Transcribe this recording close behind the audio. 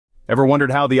Ever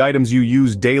wondered how the items you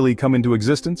use daily come into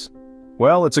existence?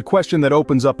 Well, it's a question that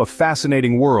opens up a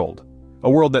fascinating world.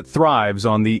 A world that thrives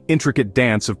on the intricate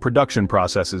dance of production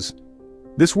processes.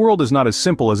 This world is not as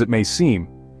simple as it may seem.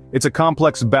 It's a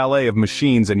complex ballet of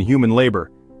machines and human labor,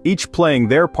 each playing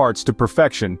their parts to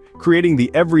perfection, creating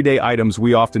the everyday items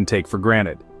we often take for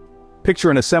granted.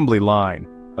 Picture an assembly line,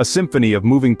 a symphony of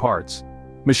moving parts.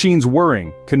 Machines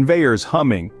whirring, conveyors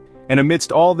humming, and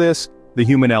amidst all this, the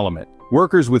human element.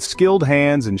 Workers with skilled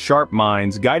hands and sharp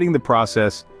minds guiding the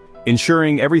process,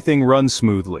 ensuring everything runs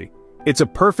smoothly. It's a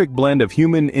perfect blend of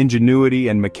human ingenuity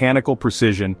and mechanical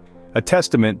precision, a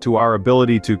testament to our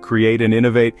ability to create and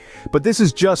innovate. But this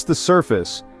is just the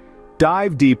surface.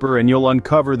 Dive deeper and you'll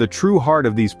uncover the true heart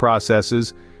of these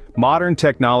processes, modern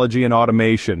technology and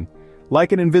automation.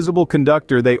 Like an invisible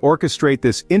conductor, they orchestrate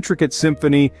this intricate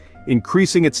symphony,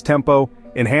 increasing its tempo,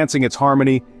 enhancing its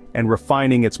harmony, and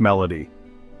refining its melody.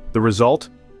 The result?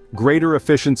 Greater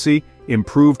efficiency,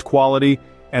 improved quality,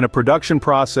 and a production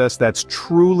process that's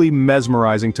truly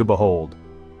mesmerizing to behold.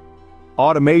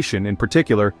 Automation, in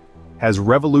particular, has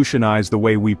revolutionized the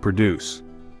way we produce.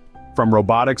 From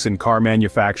robotics in car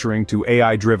manufacturing to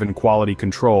AI-driven quality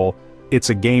control, it's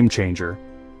a game changer,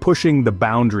 pushing the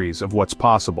boundaries of what's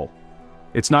possible.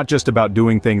 It's not just about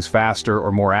doing things faster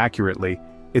or more accurately,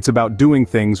 it's about doing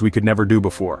things we could never do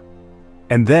before.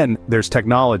 And then there's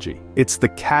technology. It's the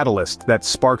catalyst that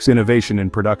sparks innovation in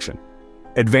production.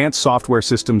 Advanced software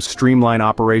systems streamline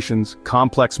operations,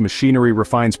 complex machinery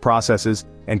refines processes,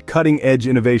 and cutting-edge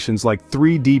innovations like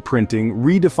 3D printing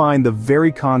redefine the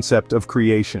very concept of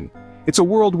creation. It's a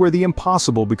world where the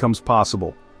impossible becomes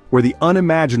possible, where the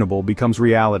unimaginable becomes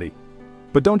reality.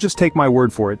 But don't just take my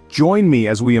word for it, join me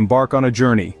as we embark on a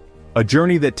journey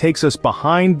that takes us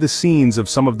behind the scenes of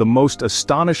some of the most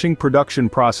astonishing production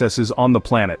processes on the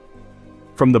planet.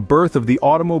 From the birth of the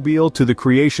automobile to the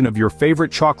creation of your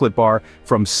favorite chocolate bar,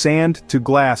 from sand to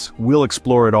glass, we'll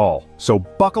explore it all. So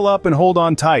buckle up and hold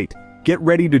on tight. Get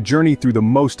ready to journey through the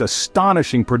most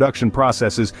astonishing production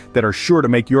processes that are sure to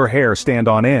make your hair stand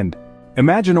on end.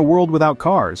 Imagine a world without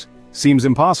cars. Seems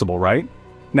impossible, right?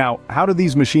 Now, how do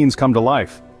these machines come to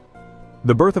life?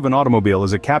 The birth of an automobile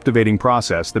is a captivating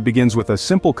process that begins with a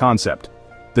simple concept: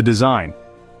 the design.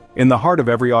 In the heart of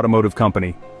every automotive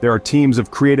company, there are teams of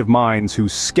creative minds who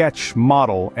sketch,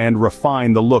 model, and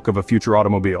refine the look of a future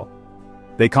automobile.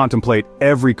 They contemplate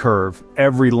every curve,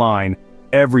 every line,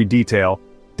 every detail,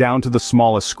 down to the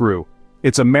smallest screw.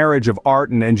 It's a marriage of art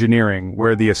and engineering,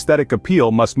 where the aesthetic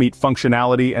appeal must meet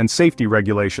functionality and safety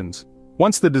regulations.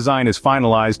 Once the design is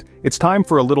finalized, it's time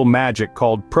for a little magic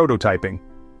called prototyping.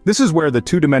 This is where the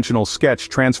two-dimensional sketch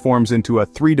transforms into a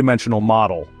three-dimensional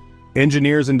model.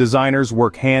 Engineers and designers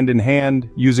work hand in hand,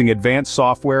 using advanced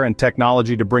software and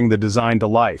technology to bring the design to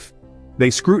life.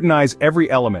 They scrutinize every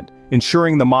element,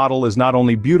 ensuring the model is not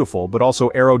only beautiful but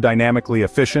also aerodynamically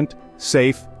efficient,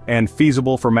 safe, and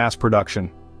feasible for mass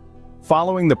production.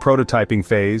 Following the prototyping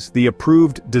phase, the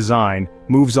approved design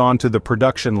moves on to the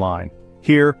production line.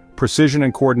 Here, precision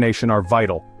and coordination are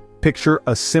vital. Picture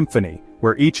a symphony,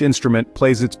 where each instrument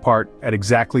plays its part at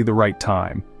exactly the right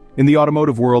time. In the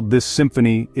automotive world, this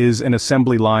symphony is an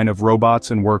assembly line of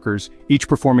robots and workers, each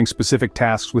performing specific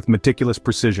tasks with meticulous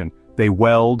precision. They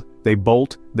weld, they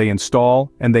bolt, they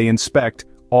install, and they inspect,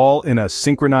 all in a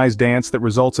synchronized dance that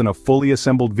results in a fully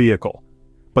assembled vehicle.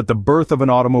 But the birth of an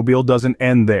automobile doesn't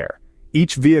end there.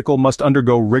 Each vehicle must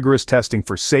undergo rigorous testing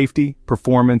for safety,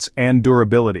 performance, and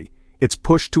durability. It's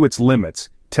pushed to its limits,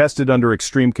 tested under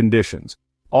extreme conditions,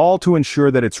 all to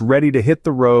ensure that it's ready to hit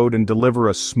the road and deliver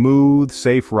a smooth,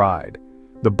 safe ride.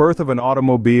 The birth of an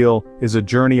automobile is a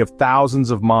journey of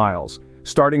thousands of miles,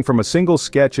 starting from a single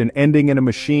sketch and ending in a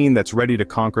machine that's ready to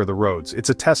conquer the roads. It's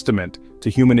a testament to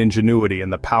human ingenuity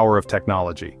and the power of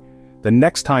technology. The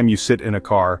next time you sit in a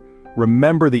car,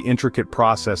 remember the intricate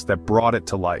process that brought it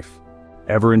to life.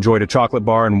 Ever enjoyed a chocolate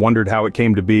bar and wondered how it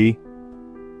came to be?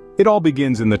 It all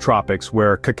begins in the tropics,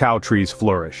 where cacao trees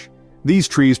flourish. These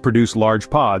trees produce large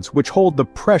pods, which hold the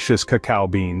precious cacao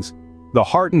beans, the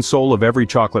heart and soul of every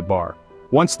chocolate bar.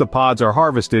 Once the pods are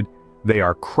harvested, they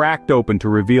are cracked open to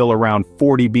reveal around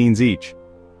 40 beans each.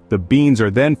 The beans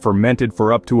are then fermented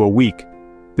for up to a week.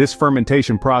 This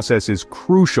fermentation process is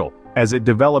crucial, as it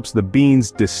develops the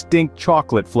beans' distinct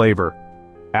chocolate flavor.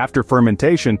 After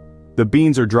fermentation, the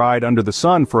beans are dried under the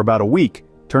sun for about a week,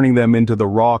 turning them into the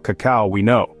raw cacao we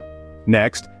know.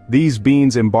 Next, these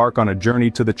beans embark on a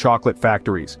journey to the chocolate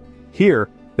factories. Here,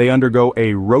 they undergo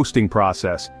a roasting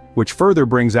process, which further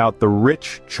brings out the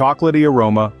rich, chocolatey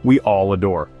aroma we all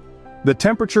adore. The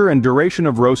temperature and duration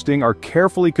of roasting are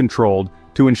carefully controlled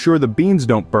to ensure the beans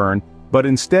don't burn, but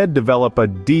instead develop a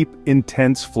deep,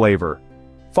 intense flavor.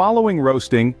 Following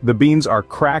roasting, the beans are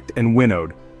cracked and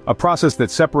winnowed, a process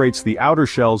that separates the outer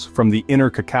shells from the inner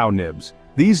cacao nibs.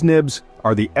 These nibs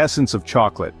are the essence of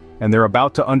chocolate, and they're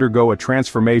about to undergo a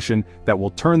transformation that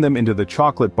will turn them into the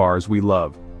chocolate bars we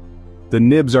love. The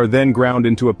nibs are then ground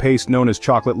into a paste known as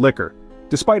chocolate liquor.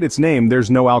 Despite its name,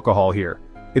 there's no alcohol here.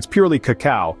 It's purely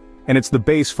cacao, and it's the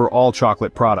base for all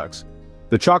chocolate products.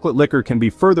 The chocolate liquor can be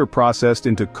further processed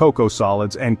into cocoa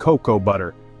solids and cocoa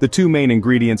butter, the two main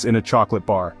ingredients in a chocolate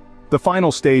bar. The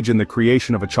final stage in the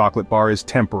creation of a chocolate bar is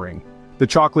tempering. The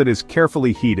chocolate is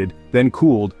carefully heated, then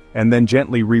cooled, and then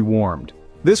gently rewarmed.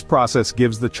 This process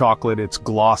gives the chocolate its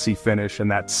glossy finish and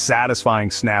that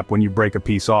satisfying snap when you break a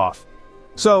piece off.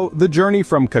 So, the journey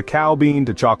from cacao bean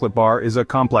to chocolate bar is a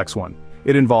complex one.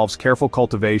 It involves careful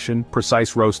cultivation,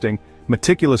 precise roasting,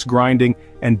 meticulous grinding,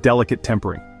 and delicate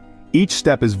tempering. Each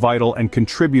step is vital and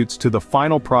contributes to the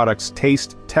final product's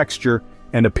taste, texture,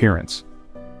 and appearance.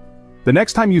 The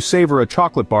next time you savor a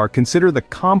chocolate bar, consider the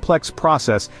complex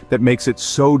process that makes it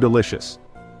so delicious.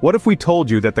 What if we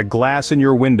told you that the glass in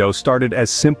your window started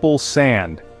as simple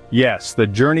sand? Yes, the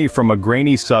journey from a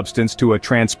grainy substance to a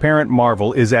transparent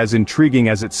marvel is as intriguing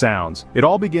as it sounds. It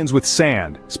all begins with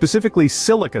sand, specifically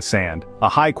silica sand, a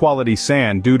high-quality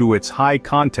sand due to its high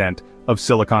content of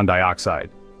silicon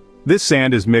dioxide. This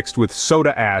sand is mixed with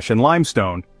soda ash and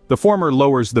limestone. The former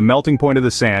lowers the melting point of the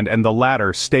sand and the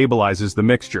latter stabilizes the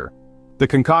mixture. The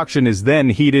concoction is then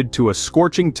heated to a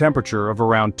scorching temperature of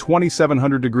around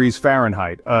 2700 degrees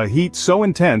Fahrenheit, a heat so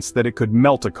intense that it could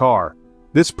melt a car.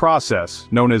 This process,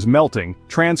 known as melting,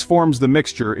 transforms the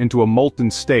mixture into a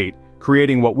molten state,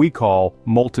 creating what we call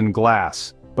molten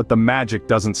glass. But the magic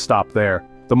doesn't stop there.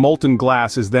 The molten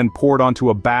glass is then poured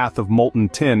onto a bath of molten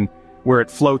tin, where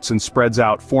it floats and spreads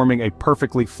out, forming a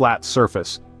perfectly flat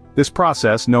surface. This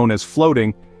process, known as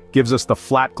floating, gives us the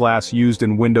flat glass used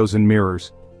in windows and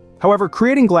mirrors. However,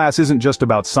 creating glass isn't just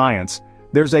about science.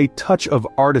 There's a touch of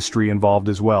artistry involved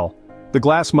as well. The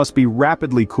glass must be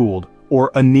rapidly cooled,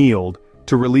 or annealed,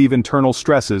 to relieve internal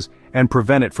stresses and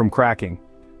prevent it from cracking.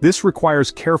 This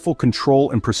requires careful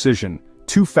control and precision.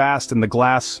 Too fast and the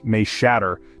glass may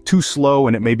shatter, too slow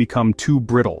and it may become too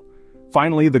brittle.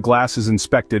 Finally, the glass is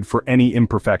inspected for any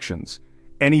imperfections.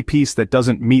 Any piece that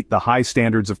doesn't meet the high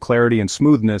standards of clarity and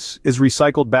smoothness is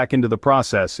recycled back into the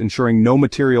process, ensuring no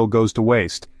material goes to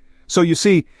waste. So you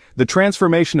see, the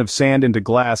transformation of sand into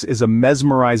glass is a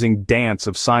mesmerizing dance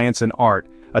of science and art,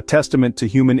 a testament to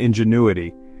human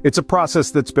ingenuity. It's a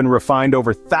process that's been refined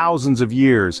over thousands of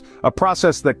years, a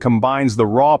process that combines the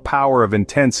raw power of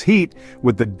intense heat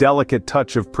with the delicate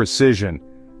touch of precision.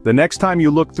 The next time you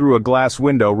look through a glass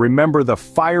window, remember the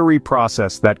fiery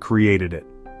process that created it.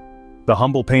 The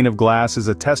humble pane of glass is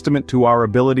a testament to our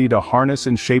ability to harness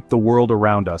and shape the world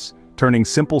around us, turning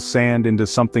simple sand into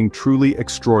something truly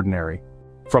extraordinary.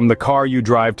 From the car you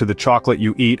drive to the chocolate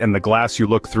you eat and the glass you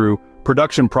look through,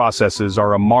 production processes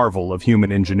are a marvel of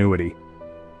human ingenuity.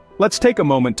 Let's take a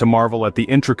moment to marvel at the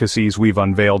intricacies we've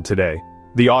unveiled today.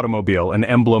 The automobile, an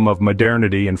emblem of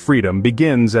modernity and freedom,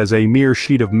 begins as a mere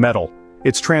sheet of metal.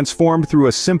 It's transformed through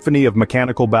a symphony of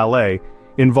mechanical ballet,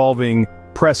 involving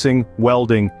pressing,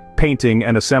 welding, painting,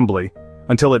 and assembly,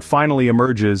 until it finally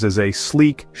emerges as a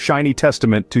sleek, shiny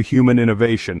testament to human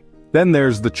innovation. Then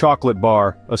there's the chocolate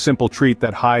bar, a simple treat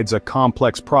that hides a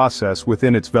complex process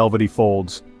within its velvety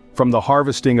folds. From the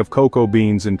harvesting of cocoa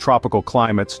beans in tropical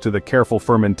climates to the careful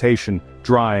fermentation,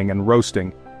 drying, and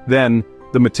roasting. Then,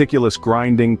 the meticulous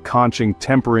grinding, conching,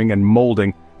 tempering, and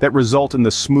molding that result in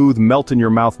the smooth,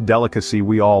 melt-in-your-mouth delicacy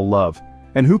we all love.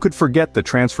 And who could forget the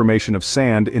transformation of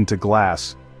sand into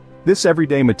glass? This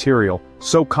everyday material,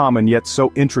 so common yet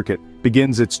so intricate,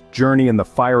 begins its journey in the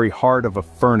fiery heart of a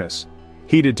furnace.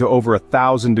 Heated to over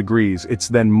 1,000 degrees, it's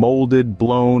then molded,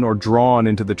 blown, or drawn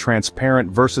into the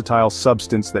transparent, versatile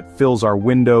substance that fills our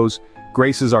windows,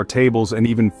 graces our tables, and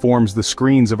even forms the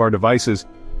screens of our devices.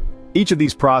 Each of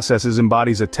these processes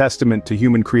embodies a testament to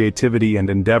human creativity and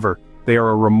endeavor. They are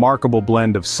a remarkable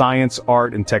blend of science,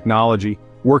 art, and technology,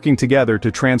 working together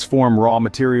to transform raw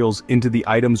materials into the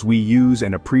items we use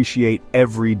and appreciate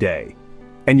every day.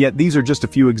 And yet these are just a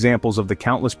few examples of the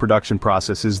countless production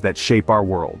processes that shape our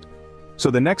world. So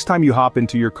the next time you hop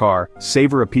into your car,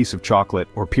 savor a piece of chocolate,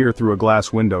 or peer through a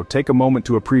glass window, take a moment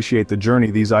to appreciate the journey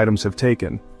these items have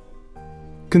taken.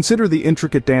 Consider the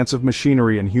intricate dance of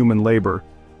machinery and human labor,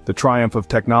 the triumph of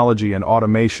technology and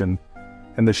automation,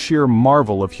 and the sheer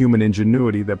marvel of human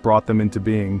ingenuity that brought them into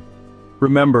being.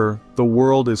 Remember, the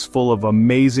world is full of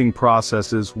amazing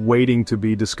processes waiting to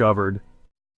be discovered.